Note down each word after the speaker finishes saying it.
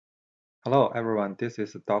Hello everyone, this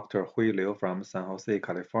is Dr. Hui Liu from San Jose,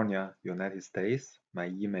 California, United States. My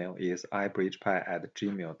email is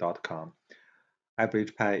IBridgePy@gmail.com.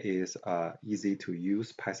 IBridgePy is an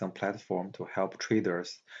easy-to-use Python platform to help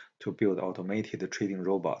traders to build automated trading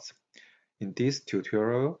robots. In this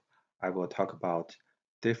tutorial, I will talk about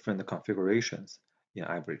different configurations in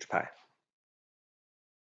IBridgePy.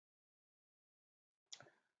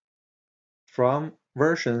 From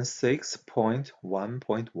version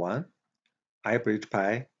 6.1.1,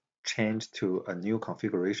 IBridgePy changed to a new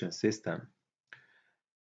configuration system.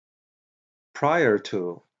 Prior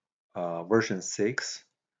to version 6,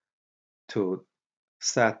 to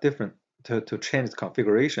change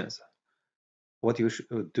configurations, what you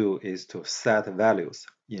should do is to set values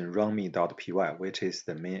in runme.py, which is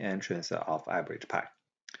the main entrance of IBridgePy.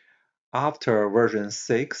 After version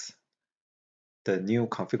 6, the new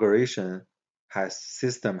configuration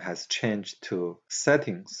system has changed to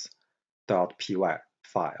settings.py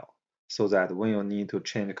file, so that when you need to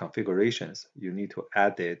change configurations, you need to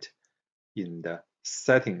add it in the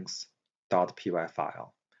settings.py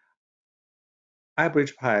file.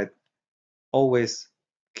 IBridgePy always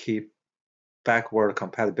keep backward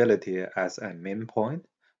compatibility as a main point,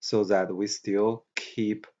 so that we still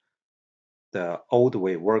keep the old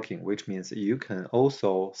way working, which means you can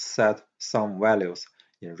also set some values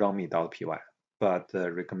in runme.py, but the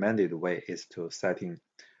recommended way is to setting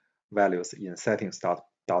values in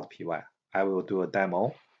settings.py. I will do a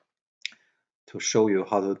demo to show you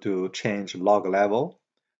how to change log level,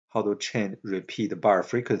 how to change repeat bar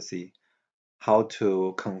frequency, how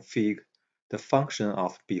to configure the function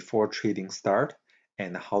of before trading start,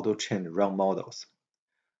 and how to change run models.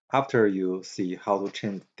 After you see how to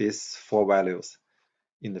change these 4 values,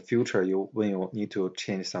 in the future, when you need to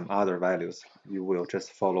change some other values, you will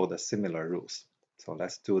just follow the similar rules. So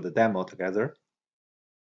let's do the demo together.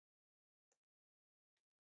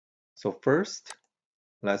 So first,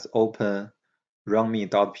 let's open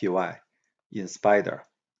runme.py in Spider.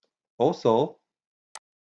 Also,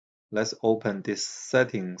 let's open this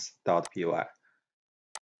settings.py.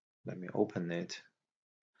 Let me open it.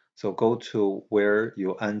 So go to where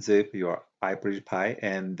you unzip your IBridgePy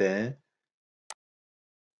and then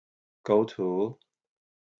go to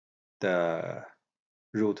the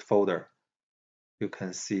root folder. You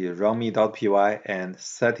can see runme.py and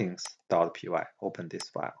settings.py. Open this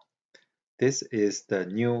file. This is the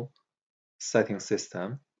new setting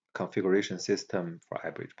system, configuration system for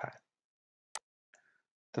IBridgePy.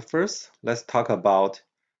 The first, let's talk about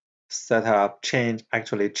change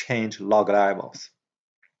log levels.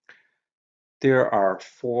 There are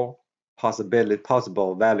 4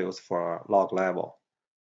 possible values for log level,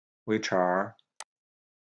 which are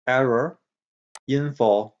error,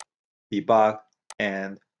 info, debug,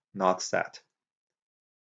 and not set.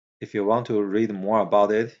 If you want to read more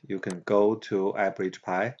about it, you can go to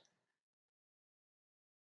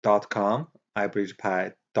IBridgePy.com,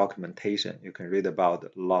 IBridgePy documentation. You can read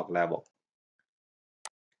about log level.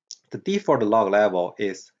 The default log level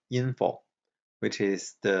is info, which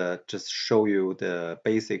is just show you the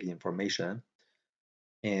basic information.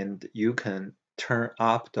 And you can turn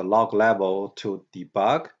up the log level to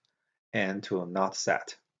debug and to not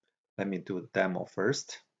set. Let me do the demo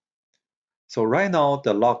first. So right now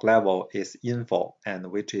the log level is info,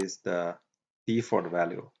 and which is the default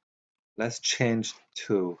value. Let's change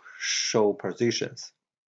to show positions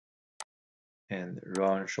and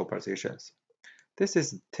run show positions. This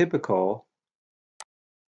is typical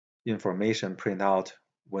information printout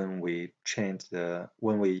when we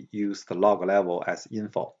use the log level as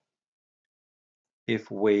info.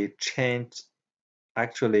 If we change,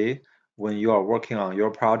 actually, when you are working on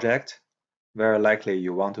your project, very likely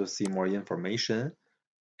you want to see more information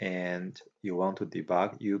and you want to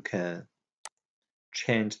debug, you can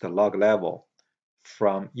change the log level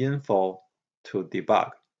from info to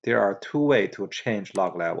debug. There are 2 ways to change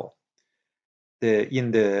log level.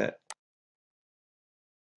 Maybe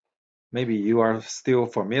you are still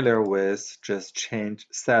familiar with just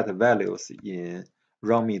set values in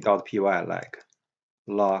runme.py, like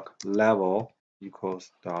log level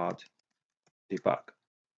equals dot debug,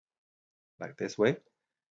 like this way.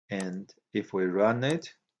 And if we run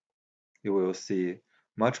it, you will see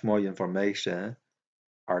much more information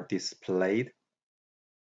are displayed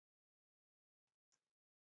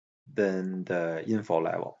than the info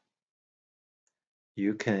level.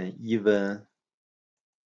 You can even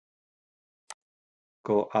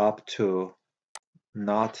go up to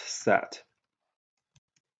not set,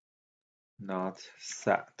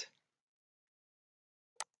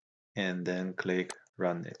 and then click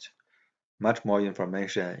run it. Much more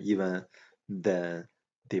information even than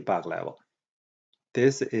debug level.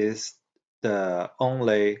 This is the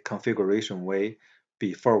only configuration way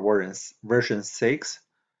before version 6,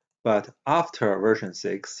 but after version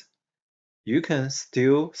 6, you can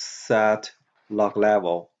still set log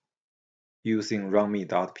level using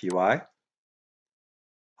runme.py.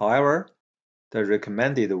 However, the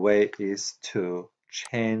recommended way is to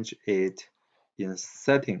change it in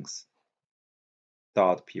settings.py.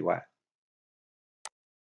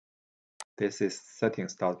 This is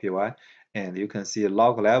settings.py, and you can see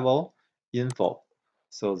log level info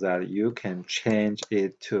so that you can change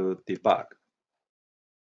it to debug.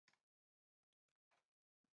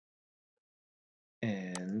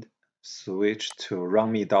 And switch to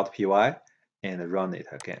runme.py and run it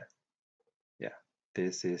again. Yeah,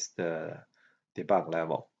 this is the debug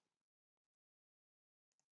level.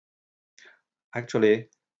 Actually,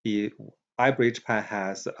 IBridgePy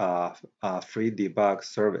has a free debug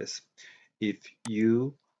service. If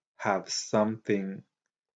you have something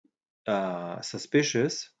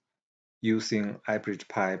suspicious using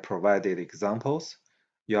IBridgePy provided examples,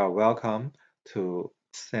 you are welcome to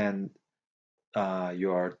send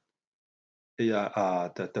the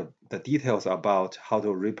details about how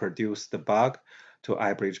to reproduce the bug to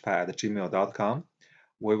ibridgepy@gmail.com.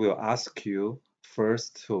 We will ask you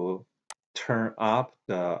first to turn up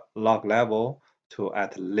the log level to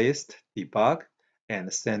at least debug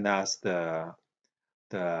and send us the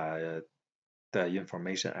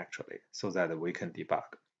information actually so that we can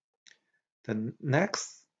debug. The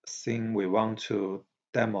next thing we want to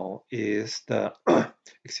demo is the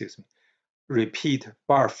excuse me, repeat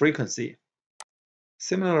bar frequency.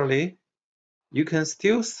 Similarly, you can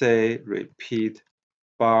still say repeat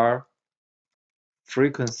bar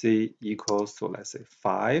frequency equals to, let's say,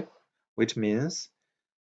 5, which means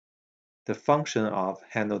the function of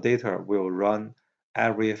handle data will run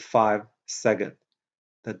every 5 seconds.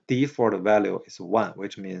 The default value is 1,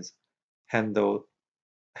 which means handle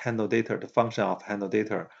data, the function of handle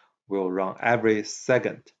data will run every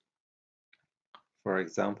second. For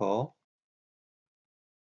example,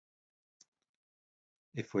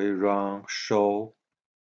 if we run show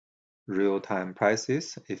real-time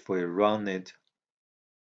prices, if we run it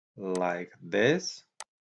like this,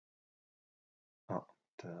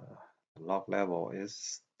 the log level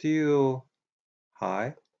is still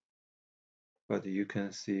high, but you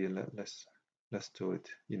can see, let's do it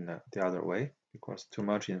in the other way, because too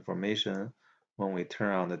much information when we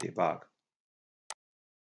turn on the debug.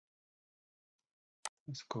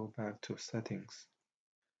 Let's go back to settings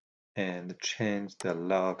and change the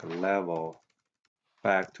log level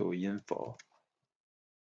back to info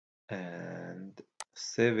and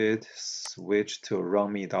save it, switch to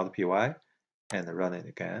runme.py and run it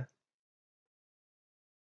again.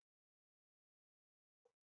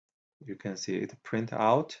 You can see it print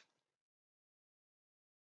out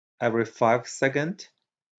every 5 seconds.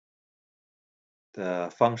 The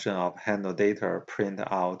function of handle data print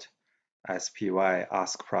out SPY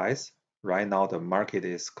ask price. Right now the market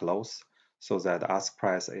is closed, so that ask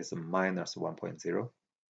price is minus 1.0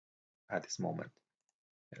 at this moment.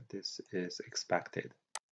 And this is expected.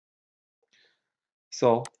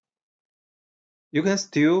 So you can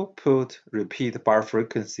still put repeat bar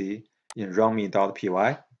frequency in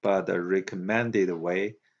runme.py, but the recommended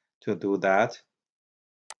way to do that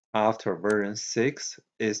after version 6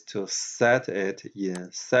 is to set it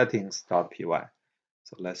in settings.py.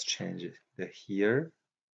 So let's change it here,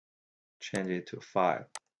 change it to 5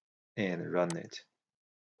 and run it.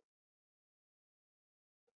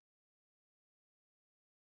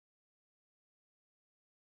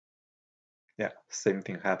 Yeah, same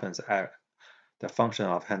thing happens. The function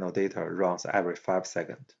of handle data runs every 5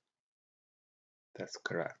 seconds. That's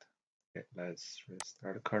correct. Okay, let's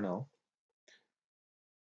restart the kernel.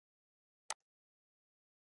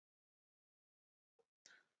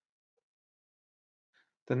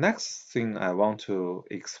 The next thing I want to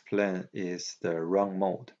explain is the run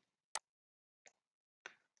mode.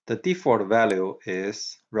 The default value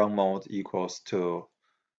is run mode equals to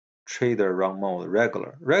trader run mode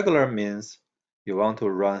regular. Regular means you want to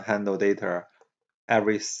run handle data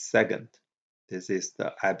every second. This is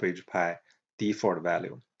the IBridgePy default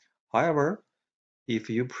value. However, if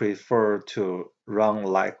you prefer to run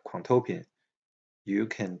like Quantopian, you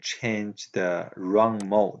can change the run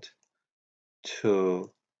mode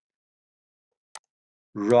to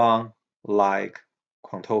run like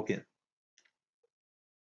Quantopian,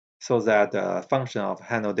 so that the function of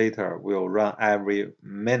handle data will run every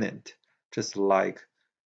minute, just like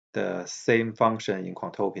the same function in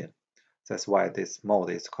Quantopian. That's why this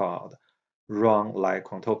mode is called run like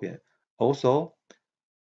Quantopian. Also,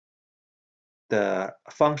 the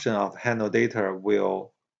function of handle data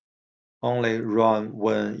will only run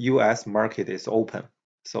when US market is open.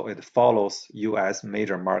 So it follows US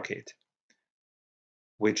major market,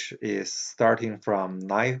 which is starting from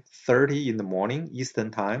 9:30 in the morning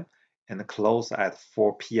Eastern time and close at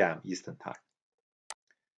 4 p.m. Eastern time.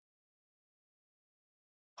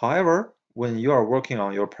 However, when you are working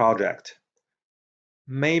on your project,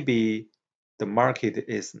 maybe the market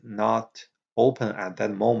is not open at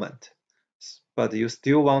that moment, but you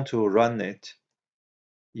still want to run it.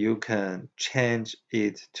 You can change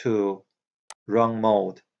it to run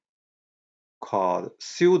mode called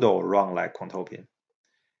pseudo run like Quantopian.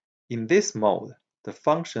 In this mode, the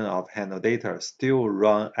function of handle data still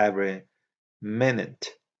run every minute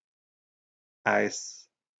as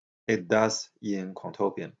it does in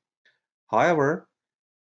Quantopian. However,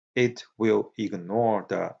 it will ignore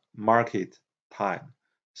the market time,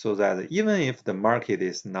 so that even if the market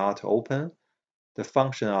is not open, the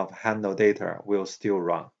function of handle data will still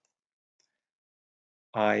run.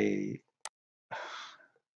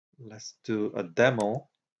 Let's do a demo.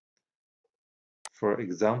 For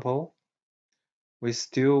example, we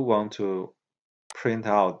still want to print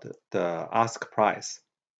out the ask price.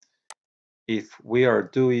 If we are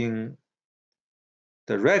doing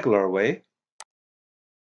the regular way,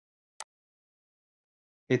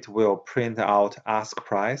 it will print out ask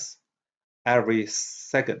price every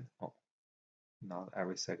second. Oh, not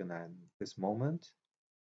every second at this moment.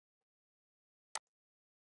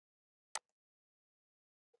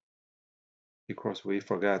 Because we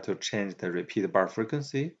forgot to change the repeat bar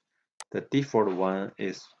frequency, the default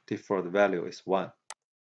value is 1.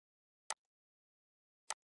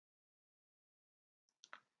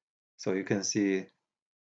 So you can see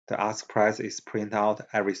the ask price is print out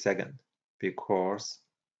every second because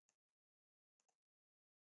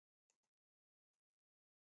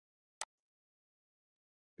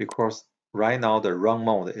right now the run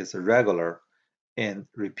mode is regular and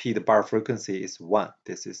repeat bar frequency is 1.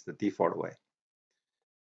 This is the default way.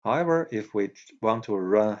 However, if we want to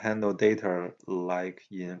run handle data like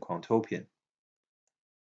in Quantopian,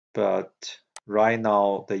 but right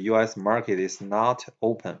now the US market is not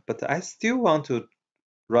open, but I still want to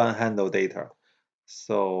run handle data,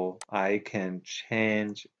 so I can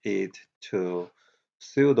change it to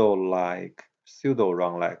pseudo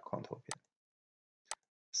run like Quantopian.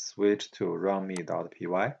 Switch to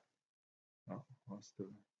runme.py.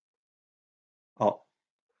 Oh,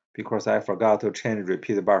 because I forgot to change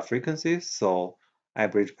repeat bar frequency, so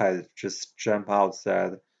IBridgePy just jump out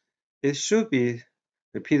that it should be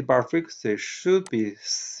repeat bar frequency should be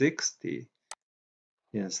 60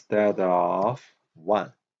 instead of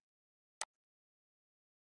 1.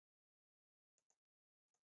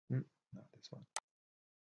 Not this one.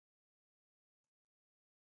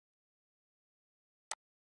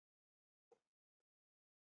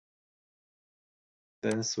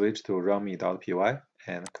 Then switch to runme.py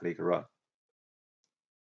and click run.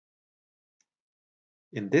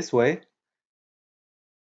 In this way,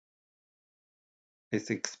 it's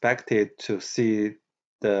expected to see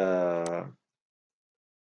the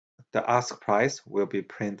ask price will be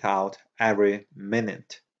printed out every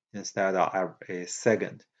minute instead of every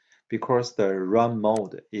second, because the run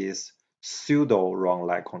mode is pseudo run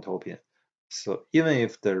like Quantopian. So even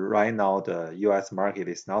if right now the US market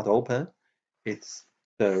is not open,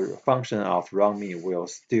 the function of runme will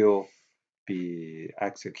still be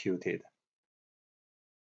executed.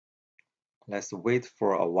 Let's wait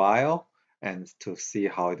for a while and to see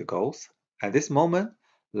how it goes. At this moment,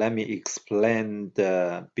 let me explain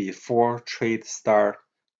the before trade start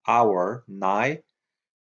hour 9.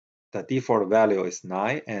 The default value is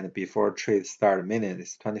 9 and before trade start minute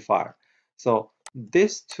is 25. So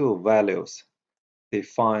these two values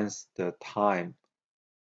defines the time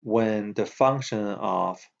when the function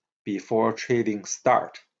of before trading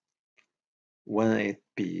start, when it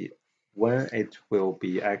will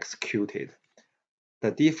be executed. The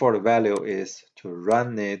default value is to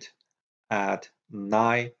run it at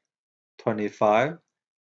 9:25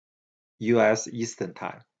 US Eastern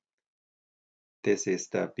Time. This is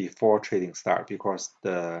the before trading start, because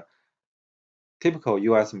the typical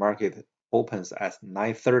US market opens at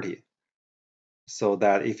 9:30. So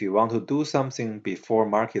that if you want to do something before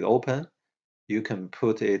market open, you can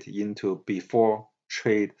put it into before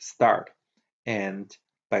trade start. And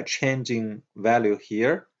by changing value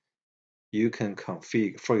here, you can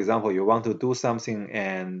configure. For example, you want to do something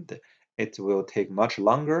and it will take much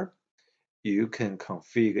longer, you can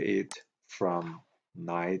configure it from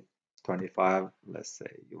 9:25. Let's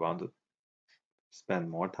say you want to spend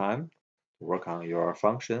more time to work on your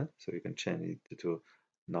function, so you can change it to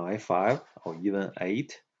 9, 5, or even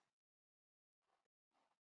 8,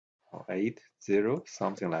 or 8, 0,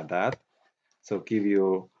 something like that. So give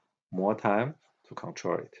you more time to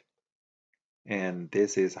control it. And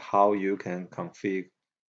this is how you can configure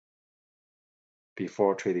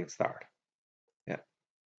before trading start. Yeah.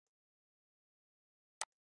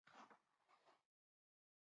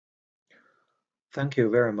 Thank you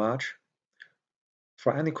very much.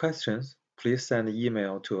 For any questions, please send an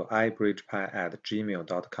email to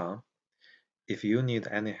IBridgePy@gmail.com. If you need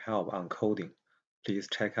any help on coding, please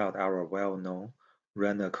check out our well-known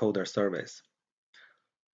Run a Coder service.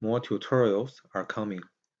 More tutorials are coming.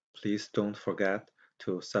 Please don't forget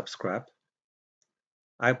to subscribe.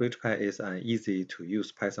 IBridgePy is an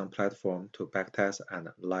easy-to-use Python platform to backtest and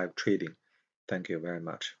live trading. Thank you very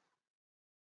much.